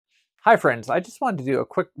Hi friends, I just wanted to do a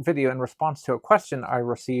quick video in response to a question I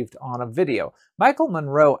received on a video. Michael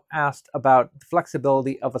Monroe asked about the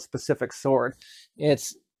flexibility of a specific sword.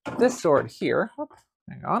 It's this sword here. Oop,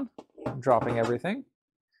 hang on, I'm dropping everything.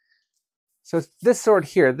 So it's this sword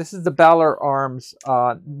here. This is the Balaur Arms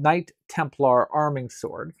Knight Templar arming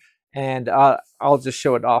sword. And I'll just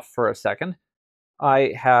show it off for a second.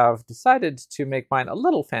 I have decided to make mine a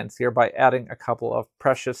little fancier by adding a couple of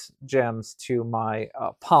precious gems to my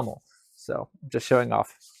pommel. So just showing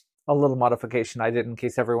off a little modification I did in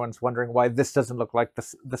case everyone's wondering why this doesn't look like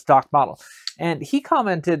the stock model. And he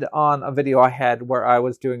commented on a video I had where I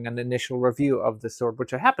was doing an initial review of the sword,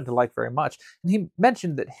 which I happen to like very much. And he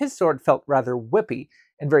mentioned that his sword felt rather whippy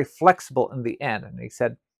and very flexible in the end. And he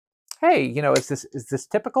said, hey, is this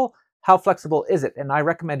typical? How flexible is it? And I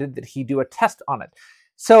recommended that he do a test on it.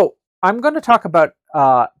 So I'm going to talk about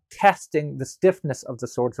testing the stiffness of the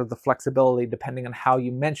sword, or the flexibility, depending on how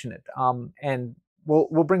you mention it. And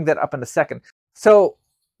we'll bring that up in a second. So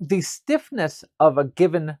the stiffness of a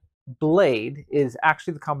given blade is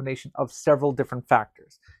actually the combination of several different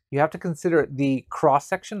factors. You have to consider the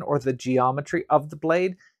cross-section or the geometry of the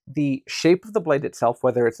blade, the shape of the blade itself,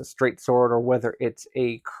 whether it's a straight sword or whether it's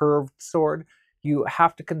a curved sword. You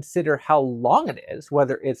have to consider how long it is,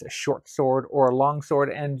 whether it's a short sword or a long sword,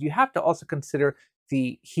 and you have to also consider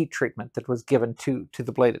the heat treatment that was given to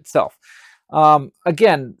the blade itself.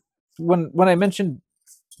 Again, when I mentioned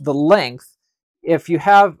the length, if you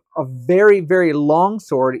have a very, very long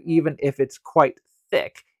sword, even if it's quite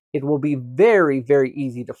thick, it will be very, very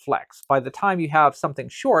easy to flex. By the time you have something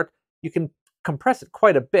short, you can compress it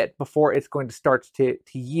quite a bit before it's going to start to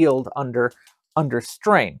yield under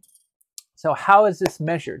strain. So how is this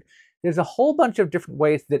measured? There's a whole bunch of different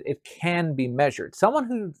ways that it can be measured. Someone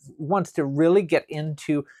who wants to really get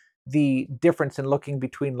into the difference in looking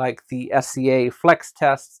between like the SCA flex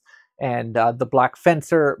tests and the black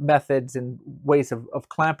fencer methods and ways of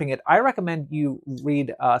clamping it, I recommend you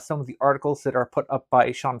read some of the articles that are put up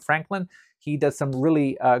by Sean Franklin. He does some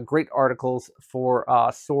really great articles for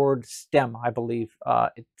Sword STEM, I believe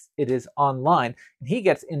it is online. And he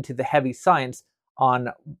gets into the heavy science on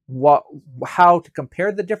how to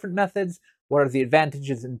compare the different methods, what are the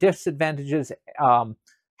advantages and disadvantages,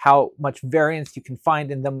 how much variance you can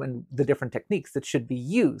find in them, and the different techniques that should be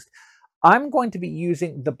used. I'm going to be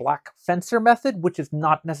using the black fencer method, which is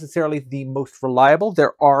not necessarily the most reliable.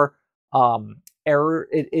 There are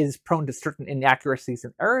it is prone to certain inaccuracies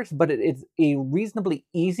and errors, but it is a reasonably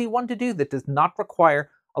easy one to do that does not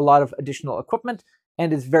require a lot of additional equipment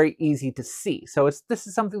and is very easy to see. So this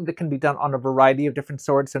is something that can be done on a variety of different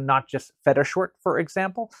swords, so not just Federschwert, for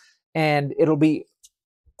example, and it'll be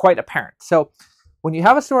quite apparent. So when you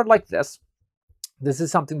have a sword like this is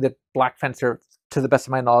something that Black Fencer, to the best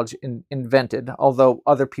of my knowledge, invented, although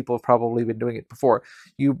other people have probably been doing it before.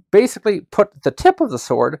 You basically put the tip of the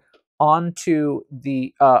sword onto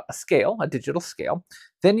the scale, a digital scale.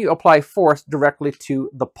 Then you apply force directly to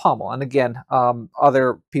the pommel. And again,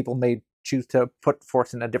 other people may choose to put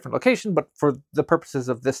force in a different location, but for the purposes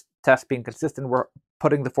of this test being consistent, we're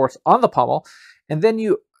putting the force on the pommel, and then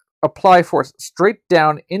you apply force straight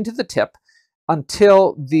down into the tip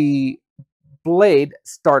until the blade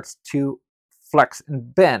starts to flex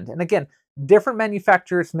and bend. And again, different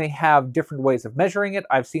manufacturers may have different ways of measuring it.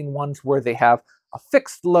 I've seen ones where they have a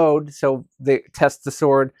fixed load, so they test the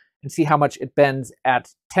sword and see how much it bends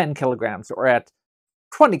at 10 kilograms or at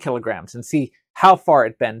 20 kilograms and see how far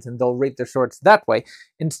it bends, and they'll rate their swords that way.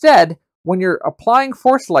 Instead, when you're applying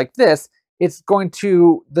force like this,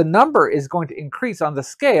 the number is going to increase on the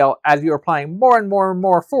scale as you're applying more and more and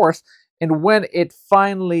more force, and when it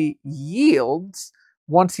finally yields,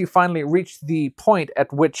 once you finally reach the point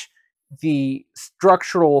at which the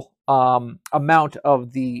structural amount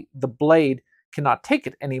of the blade cannot take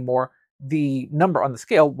it anymore, the number on the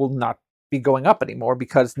scale will not be going up anymore,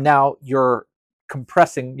 because now you're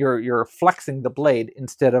compressing, you're flexing the blade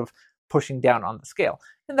instead of pushing down on the scale.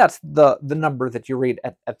 And that's the number that you read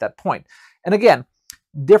at that point. And again,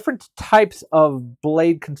 different types of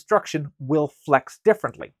blade construction will flex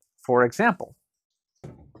differently. For example,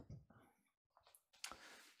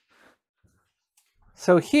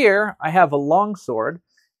 so here I have a long sword,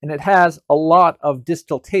 and it has a lot of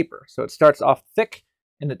distal taper. So it starts off thick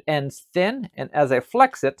and it ends thin, and as I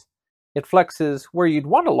flex it, it flexes where you'd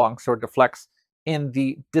want a long sword to flex, in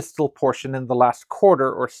the distal portion, in the last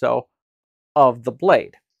quarter or so of the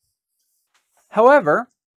blade. However,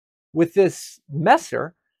 with this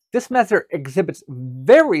messer exhibits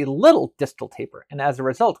very little distal taper, and as a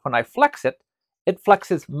result, when I flex it, it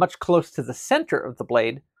flexes much close to the center of the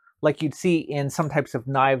blade, like you'd see in some types of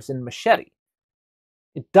knives and machete.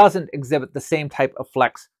 it doesn't exhibit the same type of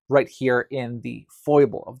flex right here in the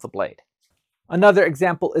foible of the blade. Another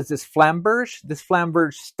example is this flamberge. This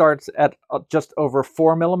flamberge starts at just over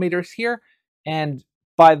 4 millimeters here, and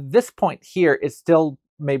by this point here, it's still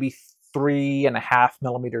maybe 3.5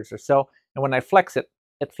 millimeters or so. And when I flex it,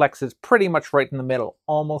 it flexes pretty much right in the middle,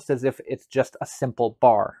 almost as if it's just a simple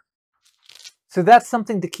bar. So that's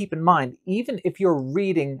something to keep in mind. Even if you're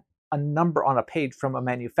reading a number on a page from a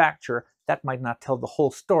manufacturer, that might not tell the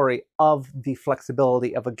whole story of the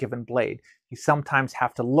flexibility of a given blade. You sometimes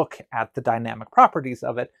have to look at the dynamic properties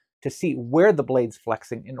of it to see where the blade's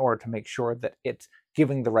flexing in order to make sure that it's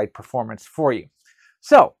giving the right performance for you.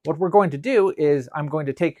 So what we're going to do is I'm going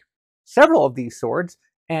to take several of these swords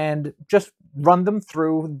and just run them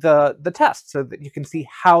through the test so that you can see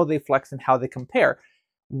how they flex and how they compare.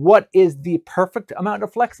 What is the perfect amount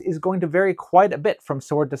of flex is going to vary quite a bit from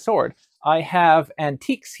sword to sword. I have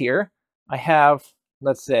antiques here. I have,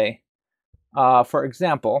 let's say, for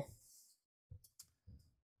example,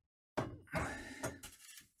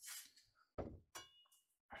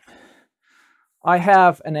 I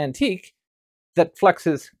have an antique that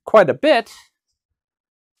flexes quite a bit.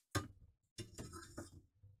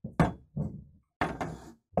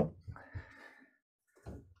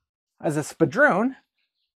 As a spadroon,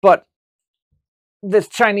 but this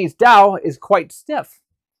Chinese Dao is quite stiff.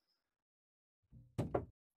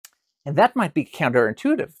 And that might be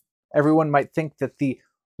counterintuitive. Everyone might think that the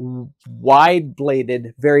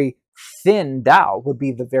wide-bladed, very thin Dao would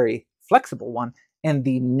be the very flexible one, and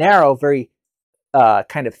the narrow, very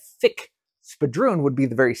kind of thick spadroon would be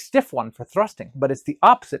the very stiff one for thrusting. But it's the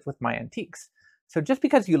opposite with my antiques. So just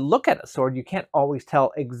because you look at a sword, you can't always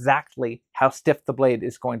tell exactly how stiff the blade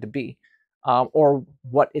is going to be, or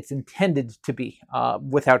what it's intended to be,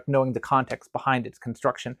 without knowing the context behind its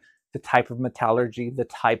construction, the type of metallurgy, the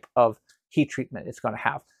type of heat treatment it's going to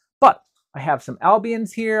have. But I have some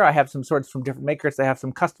Albions here. I have some swords from different makers. I have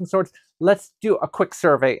some custom swords. Let's do a quick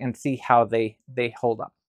survey and see how they hold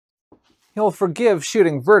up. You'll forgive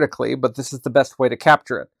shooting vertically, but this is the best way to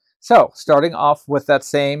capture it. So, starting off with that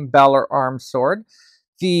same Balaur Arms sword,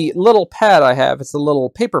 the little pad I have is a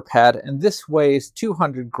little paper pad, and this weighs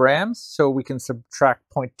 200 grams, so we can subtract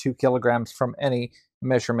 0.2 kilograms from any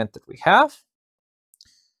measurement that we have.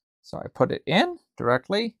 So I put it in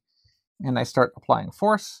directly, and I start applying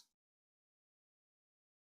force.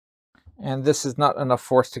 And this is not enough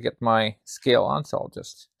force to get my scale on, so I'll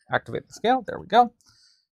just activate the scale. There we go.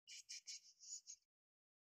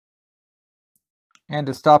 And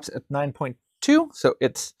it stops at 9.2, so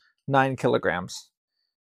it's 9 kilograms.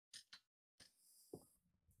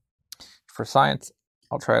 For science,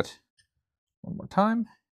 I'll try it one more time.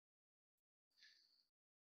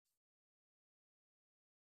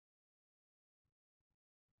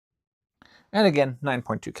 And again,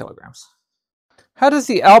 9.2 kilograms. How does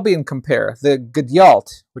the Albion compare? The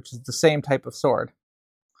Gdyalt, which is the same type of sword.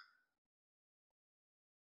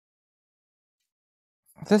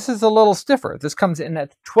 This is a little stiffer. This comes in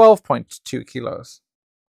at 12.2 kilos.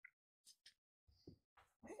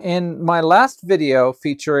 In my last video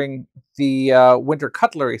featuring the winter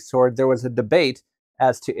cutlery sword, there was a debate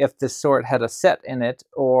as to if this sword had a set in it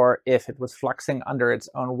or if it was flexing under its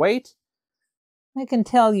own weight. I can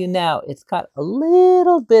tell you now it's got a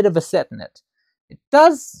little bit of a set in it. It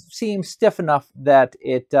does seem stiff enough that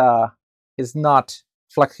it is not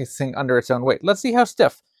flexing under its own weight. Let's see how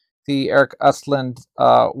stiff the Eric Usland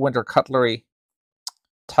winter cutlery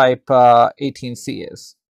type 18C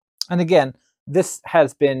is. And again, this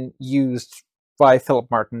has been used by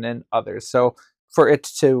Philip Martin and others, so for it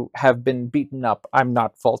to have been beaten up, I'm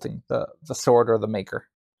not faulting the sword or the maker.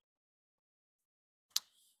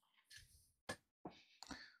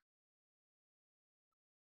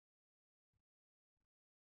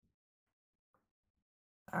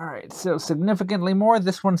 All right, so significantly more.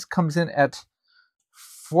 This one comes in at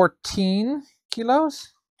 14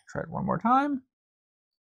 kilos. Try it one more time.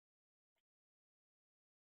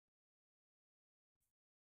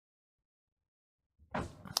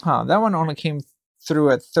 That one only came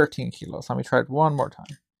through at 13 kilos. Let me try it one more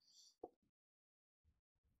time.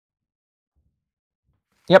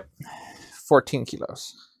 Yep, 14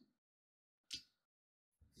 kilos.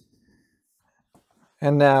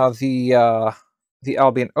 And now the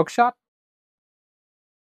Albion Oakshot.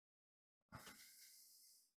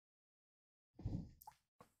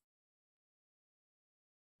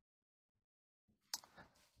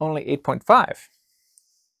 Only 8.5.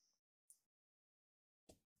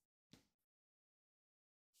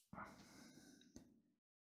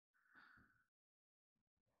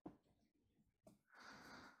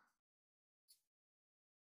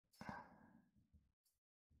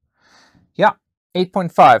 Yeah,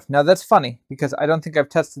 8.5. Now that's funny because I don't think I've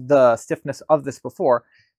tested the stiffness of this before.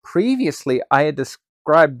 Previously, I had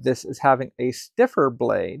described this as having a stiffer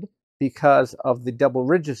blade because of the double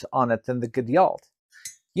ridges on it than the Gudyalt.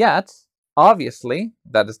 Yet, obviously,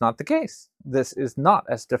 that is not the case. This is not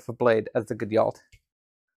as stiff a blade as the Gudyalt.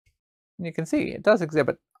 And you can see it does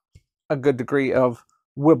exhibit a good degree of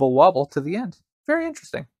wibble wobble to the end. Very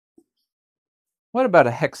interesting. What about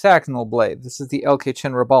a hexagonal blade? This is the LK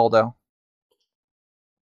Chen Ribaldo.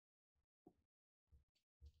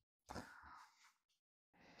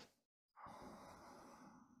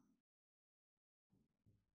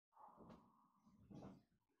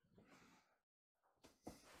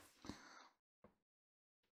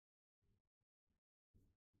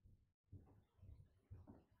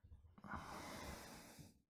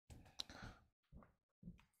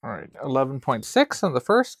 All right, 11.6 on the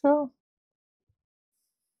first go.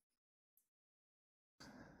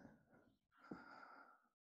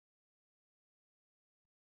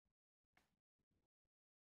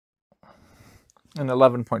 And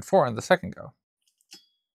 11.4 on the second go.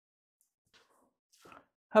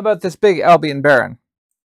 How about this big Albion Baron?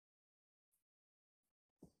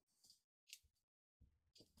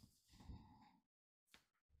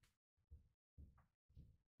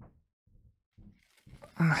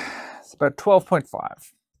 It's about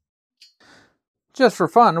 12.5. Just for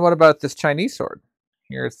fun, what about this Chinese sword?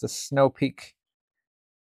 Here's the Snow Peak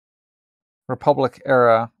Republic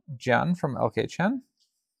era Jian from LK Chen.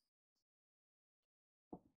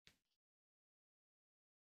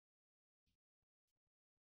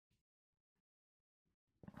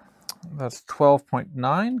 That's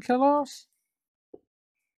 12.9 kilos.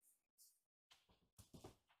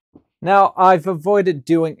 Now, I've avoided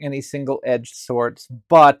doing any single-edged swords,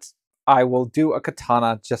 but I will do a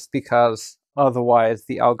katana just because otherwise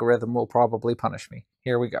the algorithm will probably punish me.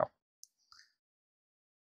 Here we go.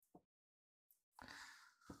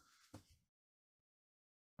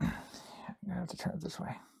 I have to turn it this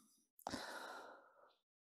way.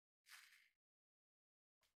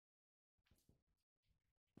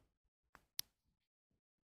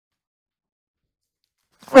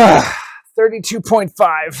 Ugh,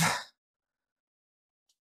 32.5.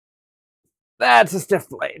 That's a stiff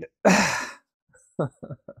blade.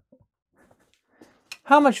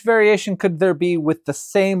 How much variation could there be with the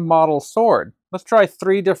same model sword? Let's try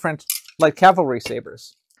 3 different light cavalry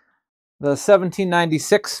sabers. The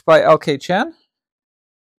 1796 by LK Chen.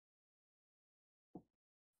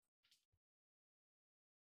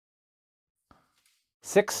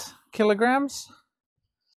 Six kilograms.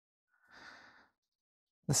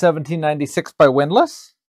 The 1796 by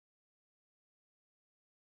Windlass.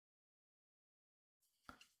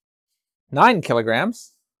 9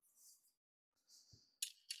 kilograms.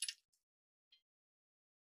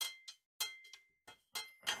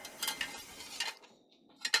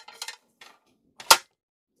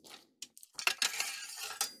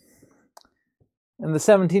 And the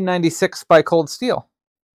 1796 by Cold Steel.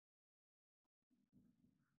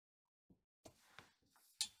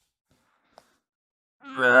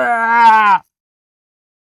 Ah!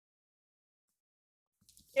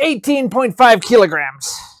 18.5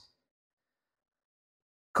 kilograms.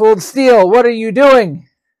 Cold Steel, what are you doing?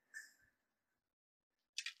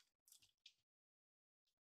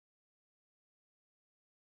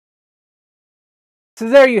 So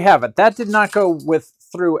there you have it. That did not go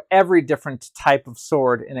through every different type of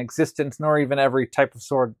sword in existence, nor even every type of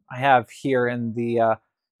sword I have here in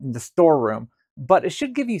the storeroom. But it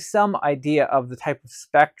should give you some idea of the type of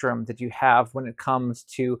spectrum that you have when it comes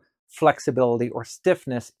to flexibility or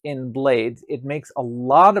stiffness in blades. It makes a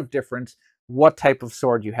lot of difference what type of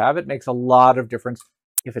sword you have. It makes a lot of difference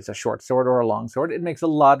if it's a short sword or a long sword. It makes a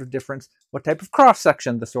lot of difference what type of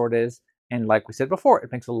cross-section the sword is. And like we said before,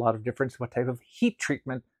 it makes a lot of difference what type of heat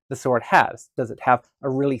treatment the sword has. Does it have a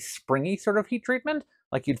really springy sort of heat treatment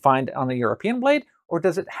like you'd find on a European blade? Or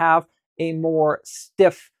does it have a more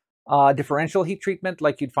stiff differential heat treatment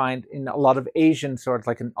like you'd find in a lot of Asian swords,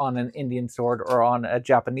 like on an Indian sword or on a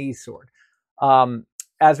Japanese sword?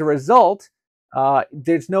 As a result,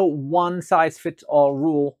 there's no one-size-fits-all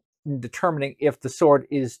rule in determining if the sword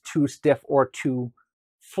is too stiff or too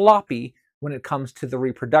floppy when it comes to the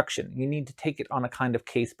reproduction. You need to take it on a kind of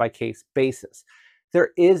case-by-case basis.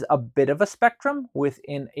 There is a bit of a spectrum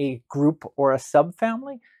within a group or a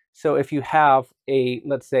subfamily. So if you have a,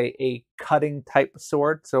 let's say, a cutting type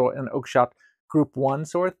sword, so an Oakshott Group 1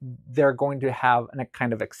 sword, they're going to have a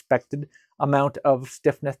kind of expected amount of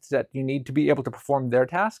stiffness that you need to be able to perform their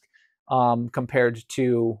task compared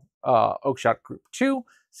to Oakshott Group 2.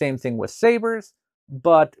 Same thing with sabers.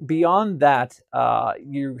 But beyond that,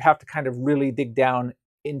 you have to kind of really dig down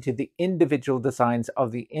into the individual designs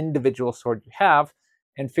of the individual sword you have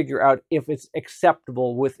and figure out if it's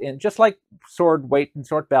acceptable within, just like sword weight and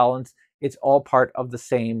sword balance, it's all part of the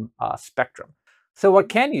same spectrum. So what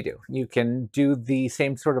can you do? You can do the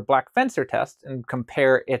same sort of black fencer test and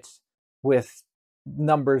compare it with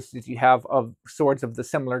numbers that you have of swords of the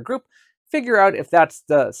similar group. Figure out if that's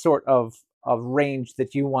the sort of range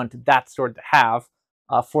that you want that sword to have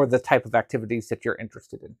for the type of activities that you're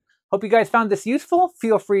interested in. Hope you guys found this useful.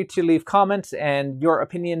 Feel free to leave comments and your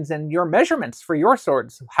opinions and your measurements for your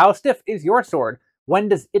swords. How stiff is your sword? When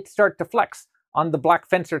does it start to flex on the black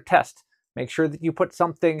fencer test? Make sure that you put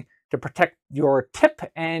something to protect your tip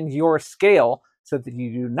and your scale so that you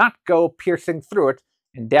do not go piercing through it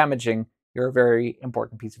and damaging your very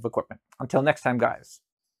important piece of equipment. Until next time, guys,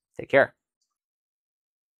 take care.